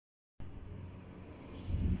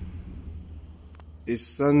It's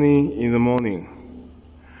sunny in the morning.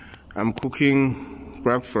 I'm cooking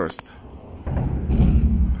breakfast.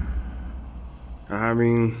 I'm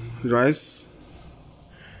having rice,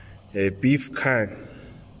 a beef can,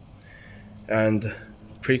 and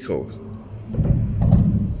pickles.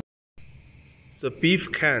 The beef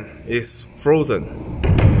can is frozen.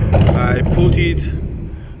 I put it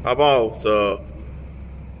above the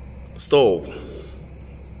stove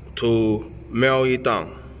to melt it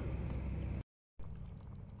down.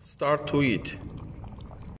 Start to eat.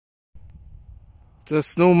 The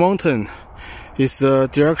snow mountain is the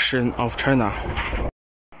direction of China.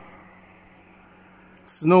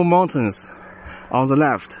 Snow mountains on the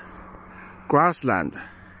left, grassland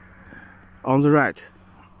on the right.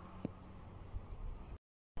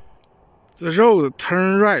 The road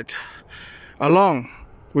turns right along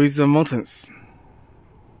with the mountains.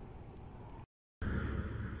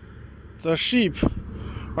 The sheep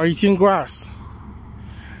are eating grass,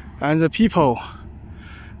 and the people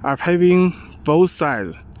are paving both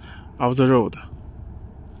sides of the road.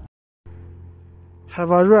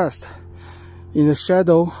 Have a rest in the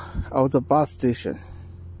shadow of the bus station.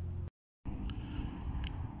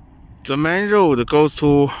 The main road goes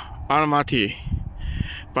to Almaty,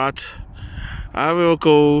 but I will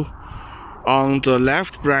go on the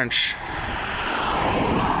left branch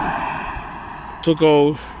to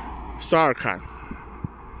go Samarkand.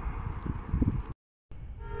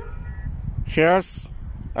 Here's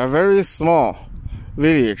a very small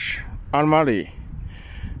village, Almaty,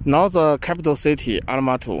 not the capital city,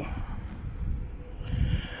 Almaty,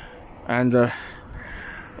 and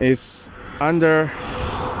it's under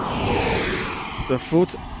the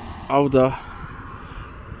foot of the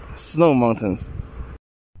snow mountains.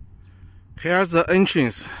 Here's the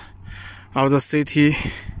entrance of the city,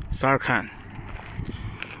 Samarkand.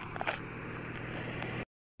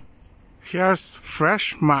 Here's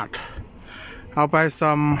fresh mart. I'll buy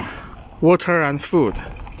some water and food.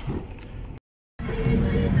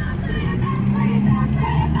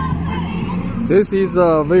 This is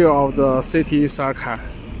the view of the city Samarkand.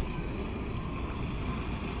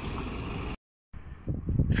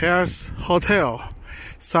 Here's Hotel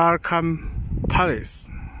Samarkand Palace.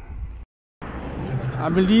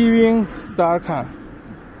 I'm leaving Samarkand.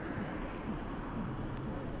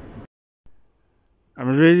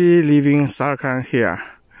 I'm really leaving Samarkand here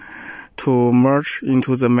to merge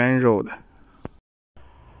into the main road.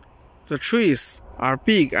 The trees are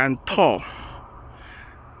big and tall.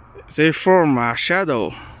 They form a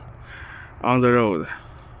shadow on the road.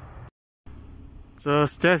 The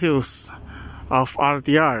statues of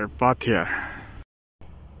Al-Diyar Batir.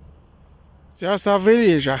 There's a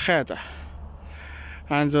village ahead,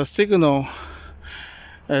 and the signal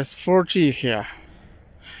is 4G here.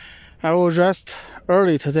 I will rest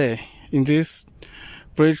early today in this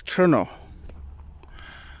bridge tunnel.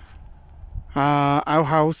 I'll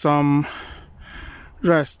have some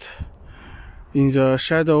rest in the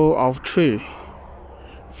shadow of tree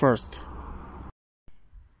first.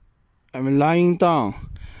 I'm lying down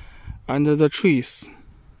under the trees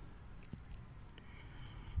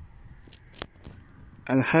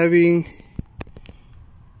and having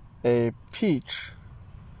a peach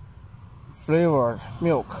flavored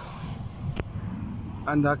milk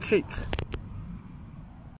and a cake.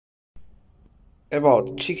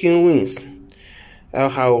 About chicken wings, I'll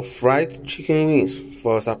have fried chicken wings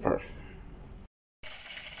for supper.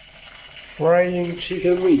 Frying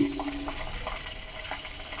chicken wings.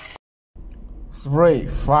 Spray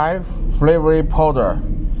 5 flavoring powder.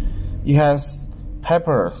 It has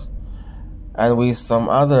peppers and with some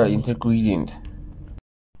other ingredient.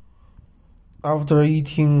 After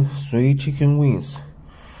eating 3 chicken wings,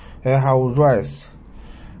 I have rice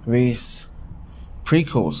with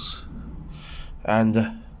pickles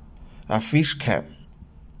and a fish can.